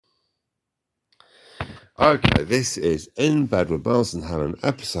Okay, this is In Bed with Miles and Helen,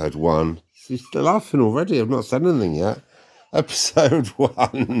 episode 1. She's still laughing already. I've not said anything yet. Episode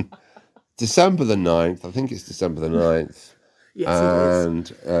 1, December the 9th. I think it's December the 9th. Yes, it is.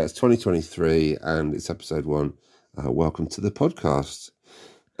 And it's 2023 and it's episode 1. Welcome to the podcast.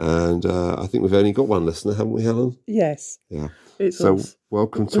 And I think we've only got one listener, haven't we, Helen? Yes. Yeah. It's us.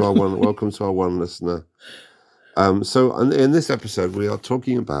 Welcome to our one listener. So in this episode, we are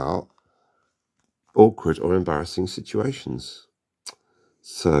talking about awkward or embarrassing situations.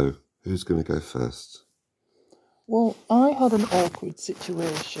 So, who's going to go first? Well, I had an awkward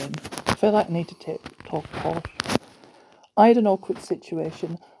situation. I feel like I need to talk posh. I had an awkward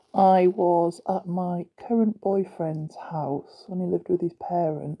situation. I was at my current boyfriend's house when he lived with his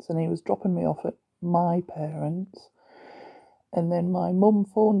parents, and he was dropping me off at my parents'. And then my mum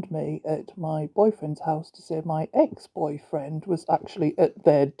phoned me at my boyfriend's house to say my ex-boyfriend was actually at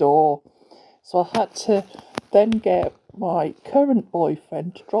their door. So I had to then get my current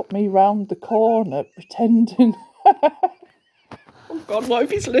boyfriend to drop me round the corner, pretending... Oh God, what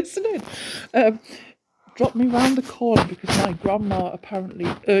if he's listening? Drop me round the corner because my grandma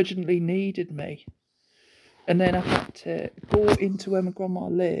apparently urgently needed me. And then I had to go into where my grandma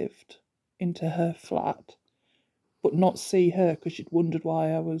lived, into her flat, but not see her because she'd wondered why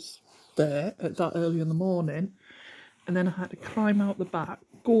I was there at that early in the morning. And then I had to climb out the back,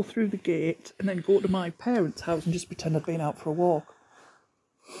 go through the gate, and then go to my parents' house and just pretend I'd been out for a walk.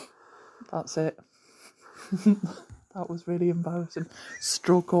 That's it. That was really embarrassing.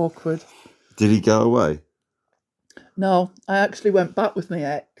 Stroke awkward. Did he go away? No, I actually went back with my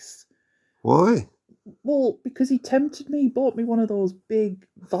ex. Why? Well, because he tempted me. He bought me one of those big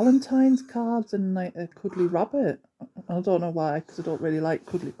Valentine's cards and like a cuddly rabbit. I don't know why, because I don't really like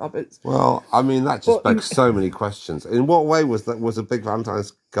cuddly rabbits. Well, I mean, that just begs so many questions. In what way was a big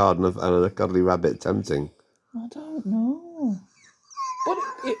Valentine's card and a cuddly rabbit tempting? I don't know.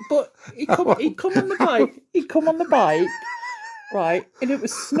 But he'd come on the bike. He'd come on the bike, right? And it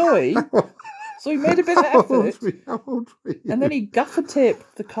was snowy, so he made a bit of effort. How old were you? And then he gaffer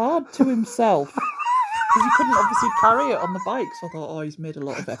taped the card to himself because he couldn't obviously carry it on the bike. So I thought, oh, he's made a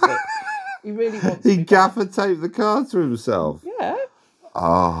lot of effort. He really wants. He gaffer taped the card to himself. Yeah.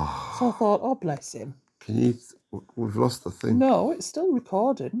 Oh. So I thought, oh, bless him. We've lost the thing. No, it's still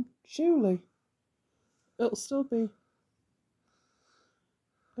recording. Surely, it'll still be.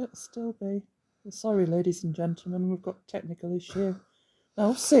 Sorry, ladies and gentlemen, we've got a technical issue.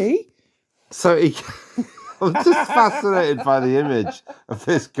 Now, see? So I'm just fascinated by the image of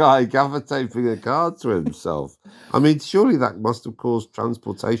this guy gaffer taping a card to himself. I mean, surely that must have caused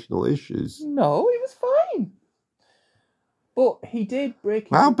transportational issues. No, it was fine. But he did break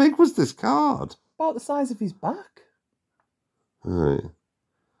it. How big was this card? About the size of his back. Right.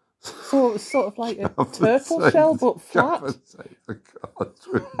 So it was sort of like a turtle shell, but flat. The card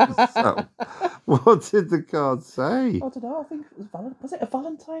to himself. What did the card say? I don't know. I think it was it a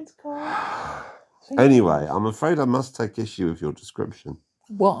Valentine's card? Anyway, I'm afraid I must take issue with your description.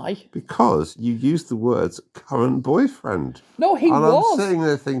 Why? Because you used the words current boyfriend. No, he was. I'm sitting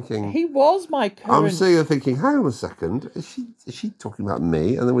there thinking... He was my current... I'm sitting there thinking, hang on a second, is she talking about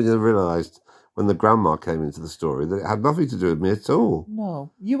me? And then we realised when the grandma came into the story that it had nothing to do with me at all.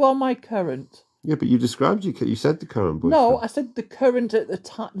 No, you are my current. Yeah, but you described you said the current boyfriend. No, I said the current at the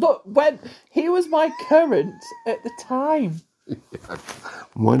time. Look, when he was my current at the time. Yeah.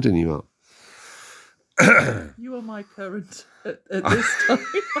 I'm winding you up. You are my current at this time.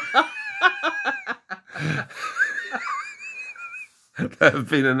 There have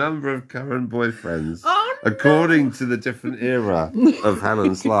been a number of current boyfriends, according to the different era of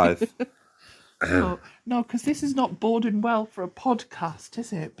Helen's life. No, because this is not boding well for a podcast,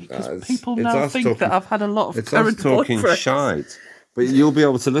 is it? Because people now think that I've had a lot of current boyfriends. It's us talking shite. But you'll be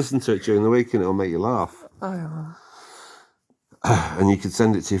able to listen to it during the week and it'll make you laugh. And you could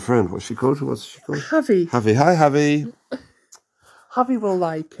send it to your friend. What's she called? Javi. Javi. Hi, Javi. Javi will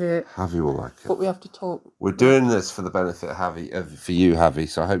like it. But we have to talk. We're doing this for the benefit of for you, Javi.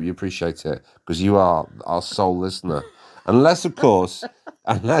 So I hope you appreciate it because you are our sole listener. Unless, of course,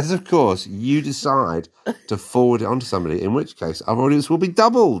 you decide to forward it on to somebody, in which case our audience will be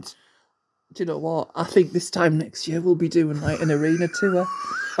doubled. Do you know what? I think this time next year we'll be doing like an arena tour.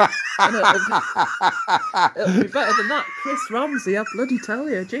 And it'll be better than that. Chris Ramsey, I bloody tell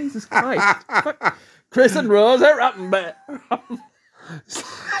you, Jesus Christ. Chris and Rose are rapping better.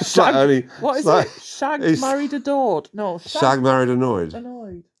 Shag married adored. No, Shag married annoyed.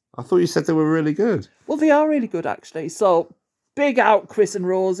 I thought you said they were really good. Well, they are really good, actually. So, big out, Chris and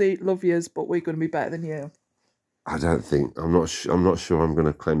Rosie. Love yous, but we're going to be better than you. I don't think I'm not sure I'm going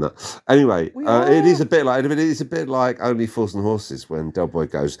to claim that. Anyway, We it is are. a bit like Only Fools and Horses when Del Boy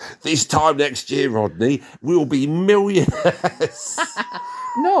goes, "This time next year, Rodney, we'll be millionaires."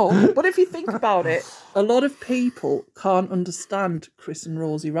 No, but if you think about it, a lot of people can't understand Chris and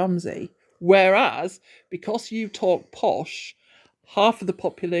Rosie Ramsey. Whereas, because you talk posh, half of the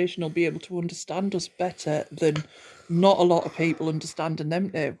population will be able to understand us better than not a lot of people understanding them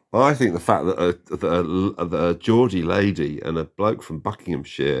two. I think the fact that a Geordie lady and a bloke from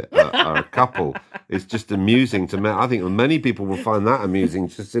Buckinghamshire are a couple is just amusing to me. I think many people will find that amusing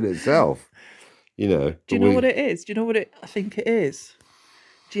just in itself. You know. Do you know what it is? Do you know what I think it is?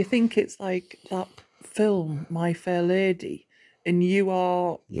 Do you think it's like that film, My Fair Lady, and you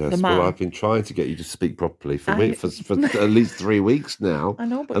are Yes, the man? well, I've been trying to get you to speak properly for at least 3 weeks now. I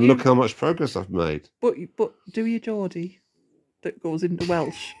know, but and look how much progress I've made. But do you Geordie that goes into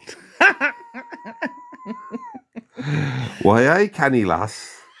Welsh? Why, canny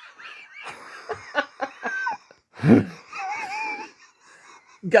lass?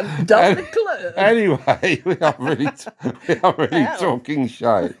 Get down the club. Anyway, we are really talking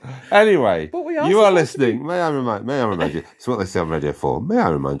shite. Anyway, But we are you are supposed to be- listening. May I remind you? It's what they say on Radio 4. May I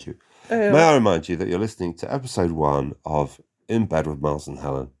remind you? May I remind you that you're listening to episode 1 of In Bed with Miles and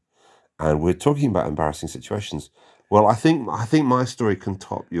Helen, and we're talking about embarrassing situations. Well, I think my story can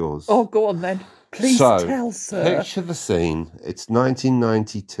top yours. Oh, go on then. Please tell, sir. Picture the scene. It's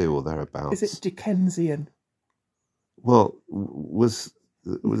 1992 or thereabouts. Is it Dickensian? Well, was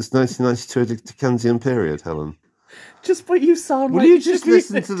 1992 a Dickensian period, Helen? Just what you sound Will like. you just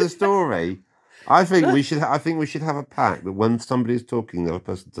listen to the story? I think we should have a pact that when somebody is talking, the other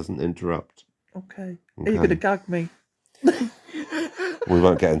person doesn't interrupt. Okay. Are you going to gag me? We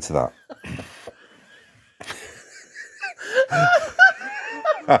won't get into that.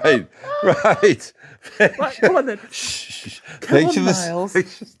 Right. Right, come on then. Come on, Miles.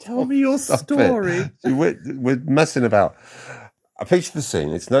 Tell me your story. We're messing about. I picture the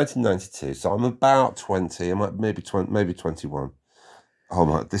scene. It's 1992, so I'm about 20. I'm maybe 21. Oh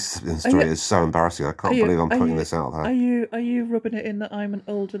my! This story is so embarrassing. I can't believe I'm putting this out there. Are you rubbing it in that I'm an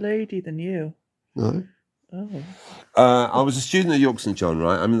older lady than you? No. Oh. I was a student at York St John,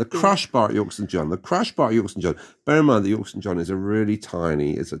 right? I mean, the Crash Bar at York St John. Bear in mind that York St John is a really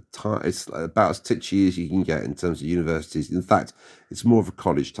tiny. It's about as titchy as you can get in terms of universities. In fact, it's more of a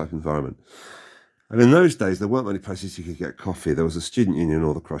college type environment. And in those days, there weren't many places you could get coffee. There was a student union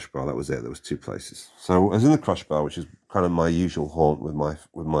or the Crush Bar. That was it. There was 2 places. So I was in the Crush Bar, which is kind of my usual haunt with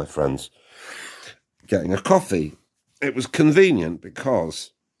my friends, getting a coffee. It was convenient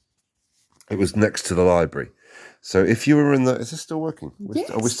because it was next to the library. So if you were in the... Is this still working? Yes.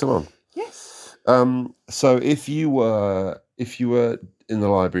 Are we still on? Yes. So if you were in the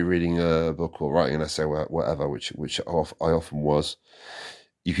library reading a book or writing an essay or whatever, which I often was,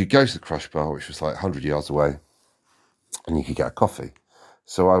 you could go to the Crush Bar, which was like 100 yards away, and you could get a coffee.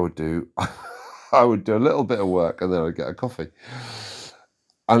 So I would do a little bit of work and then I'd get a coffee.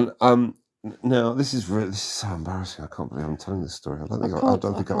 And now this is so embarrassing. I can't believe I'm telling this story. I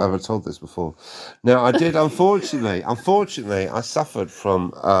don't think I've ever told this before. Now I did, unfortunately, I suffered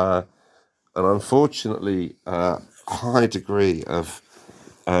from an unfortunately high degree of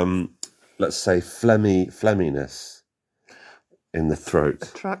let's say phlegminess in the throat.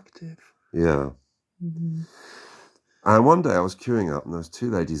 Attractive. Yeah. Mm-hmm. And one day I was queuing up and there was 2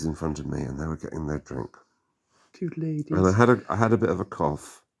 ladies in front of me and they were getting their drink. 2 ladies. And I had a bit of a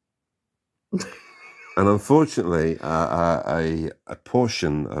cough. And unfortunately, a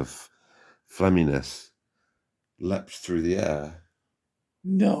portion of phlegminess leapt through the air.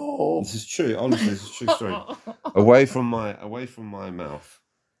 No. This is true. Honestly, this is a true story. away from my mouth,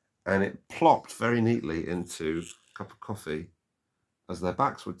 and it plopped very neatly into a cup of coffee as their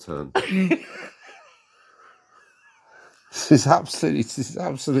backs would turn. This is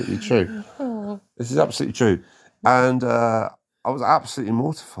absolutely true. This is absolutely true. And I was absolutely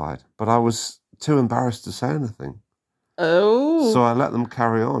mortified, but I was too embarrassed to say anything. Oh. So I let them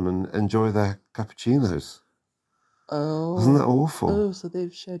carry on and enjoy their cappuccinos. Oh. Isn't that awful? Oh, so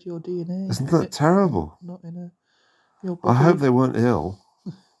they've shared your DNA. Isn't that terrible? Not in your body. I hope they weren't ill.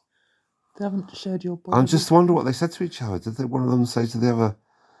 They haven't shared your body. I just wonder what they said to each other. Did one of them say to the other,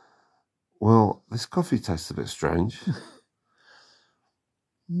 "Well, this coffee tastes a bit strange"?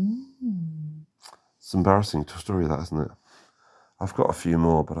 It's an embarrassing story, that, isn't it? I've got a few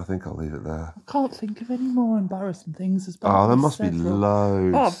more, but I think I'll leave it there. I can't think of any more embarrassing things. There must be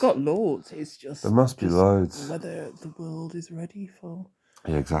loads. Oh, I've got loads. It's just... There must be loads. Whether the world is ready for...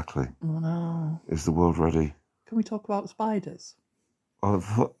 Yeah, exactly. Oh, no. Is the world ready? Can we talk about spiders? I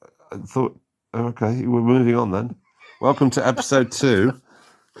thought Okay, we're moving on then. Welcome to episode 2.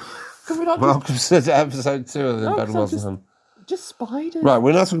 Can we not Welcome to episode 2 of the No, Bed 'cause and I'm Wells and Helen. just spiders. Right,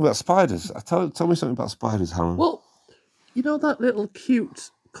 we're now talking about spiders. Tell me something about spiders, Helen. Well, you know that little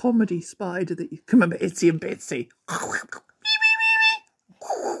cute comedy spider that you come remember, Itsy and Bitsy.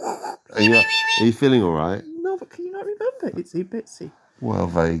 Are you feeling all right? No, but can you not remember Itsy Bitsy? Well,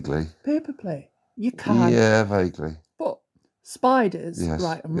 vaguely. Paper play. You can. Yeah, vaguely. But spiders, Yes,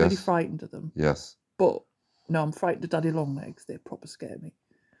 right, I'm really yes. frightened of them. Yes. But no, I'm frightened of daddy long legs. They proper scare me.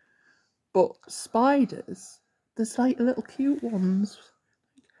 But spiders, there's like little cute ones.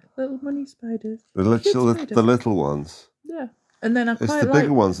 Little money spiders. The little ones. Yeah. And then I It's quite the like...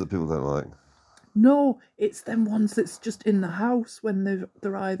 bigger ones that people don't like. No, it's them ones that's just in the house when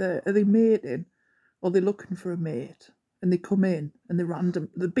they're either... Are they mating or they're looking for a mate? And they come in and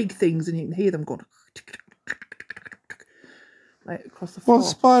the big things, and you can hear them going... like across the floor. What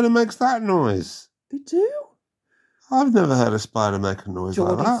spider makes that noise? They do. I've never heard a spider make a noise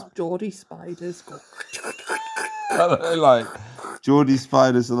like that. Geordie spiders go... Are they like Geordie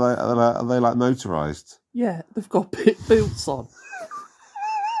spiders? Are they like motorised? Yeah, they've got boots on.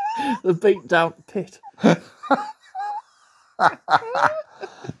 They've beat down the pit.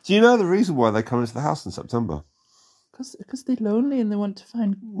 Do you know the reason why they come into the house in September? Because they're lonely and they want to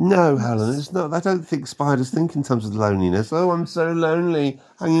find... No, Helen, it's not. I don't think spiders think in terms of loneliness. Oh, I'm so lonely,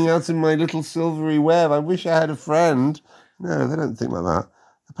 hanging out in my little silvery web. I wish I had a friend. No, they don't think like that.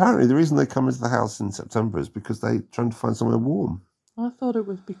 Apparently, the reason they come into the house in September is because they're trying to find somewhere warm. I thought it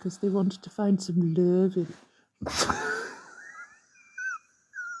was because they wanted to find some loving.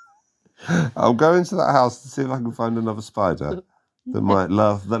 I'll go into that house to see if I can find another spider that might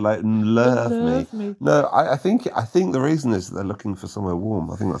love me. No, I think the reason is that they're looking for somewhere warm.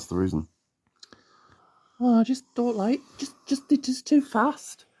 I think that's the reason. Oh, I just don't like... They're just too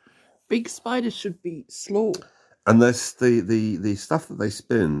fast. Big spiders should be slow. And there's the stuff that they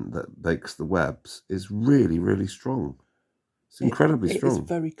spin that makes the webs is really, really strong. It's incredibly strong. It's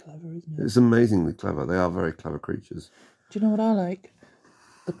very clever, isn't it? It's amazingly clever. They are very clever creatures. Do you know what I like?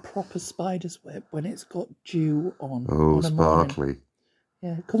 The proper spider's web when it's got dew on. Oh, on a sparkly. Morning.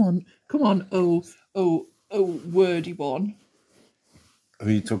 Yeah, come on, oh, wordy one. Who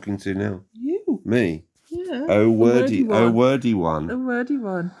are you talking to now? You. Me? Yeah. Oh, wordy one. A wordy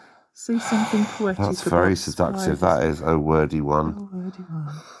one. See something poetic. That's very seductive. Spiders. That is a wordy one. Oh, wordy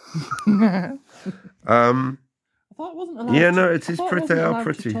one. I thought I wasn't allowed. Yeah, to, no, it is I pretty. They How allowed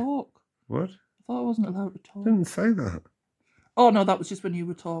pretty. To talk. What? I thought I wasn't allowed to talk. I didn't say that. Oh no, that was just when you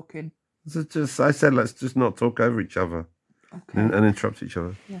were talking. I said let's just not talk over each other. Okay. And interrupt each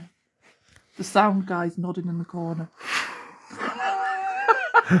other. Yeah. The sound guy's nodding in the corner.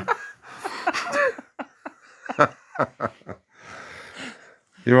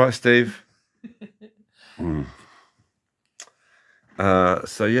 You right, Steve?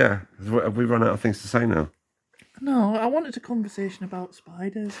 So yeah, have we run out of things to say now? No, I wanted a conversation about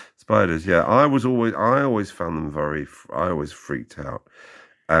spiders. Spiders, yeah. I always found them I always freaked out,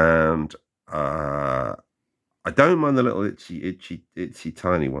 and I don't mind the little itchy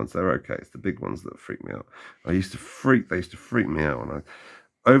tiny ones. They're okay. It's the big ones that freak me out. They used to freak me out, and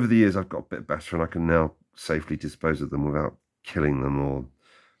over the years I've got a bit better, and I can now safely dispose of them without killing them or.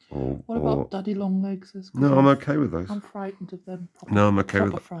 What about daddy long legs? No, I'm okay with those. I'm frightened of them. No, I'm okay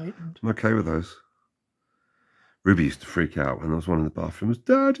with frightened. I'm okay with those. Ruby used to freak out when there was one in the bathroom.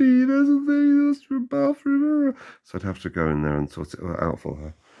 Daddy, there's a thing in the bathroom. So I'd have to go in there and sort it out for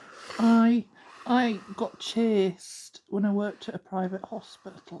her. I got chased when I worked at a private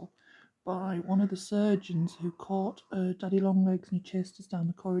hospital by one of the surgeons who caught daddy long legs, and he chased us down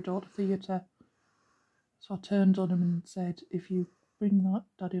the corridor to theatre. So I turned on him and said, "If you bring that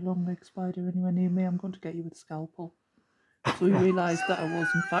daddy long leg spider anywhere near me, I'm going to get you with a scalpel." So he realised that I was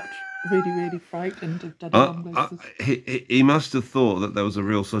in fact really, really frightened of daddy long legs. He must have thought that there was a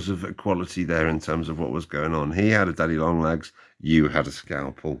real sort of equality there in terms of what was going on. He had a daddy long legs, you had a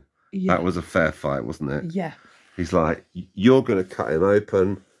scalpel. Yeah. That was a fair fight, wasn't it? Yeah. He's like, you're going to cut him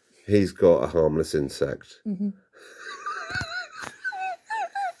open. He's got a harmless insect. Mm-hmm.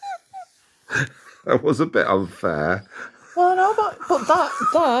 That was a bit unfair. Well, no, but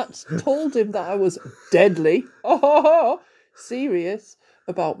that told him that I was deadly, serious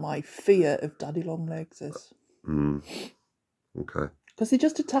about my fear of daddy long legs. Okay. Because they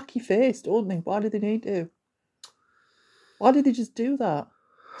just attack your face, don't they? Why do they need to? Why did they just do that?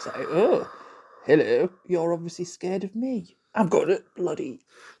 Say, oh, hello, you're obviously scared of me. I'm gonna bloody...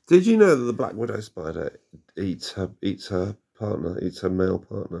 Did you know that the black widow spider eats her male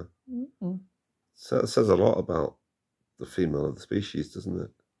partner? Mm-mm. So it says a lot about the female of the species, doesn't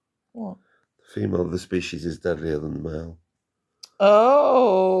it? What? The Female of the species is deadlier than the male.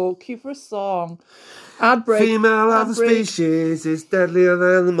 Oh, cue for a song. Ad break. Female of the species is deadlier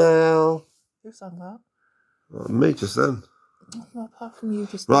than the male. Who sang that? Me just then. Apart from you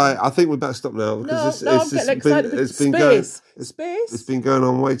just Right, I think we better stop now because I'm getting excited. it's been going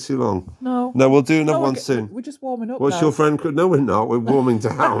on way too long. No, we'll do another one soon. We're just warming up. What's your friend called? No, we're not. We're warming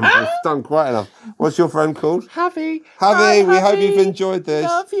down. We've done quite enough. What's your friend called? Javi. Javi, we hope you've enjoyed this.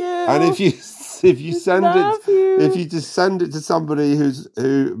 Love you. And if you send if you just send it to somebody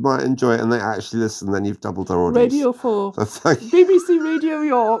who might enjoy it and they actually listen, then you've doubled our audience. Radio 4. So BBC Radio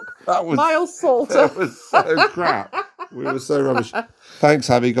York. That was Miles Salter. That was so crap. We were so rubbish. Thanks,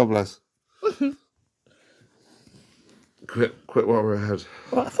 Abby. God bless. Quit while we're ahead.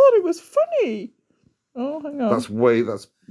 Well, I thought it was funny. Oh, hang on. That's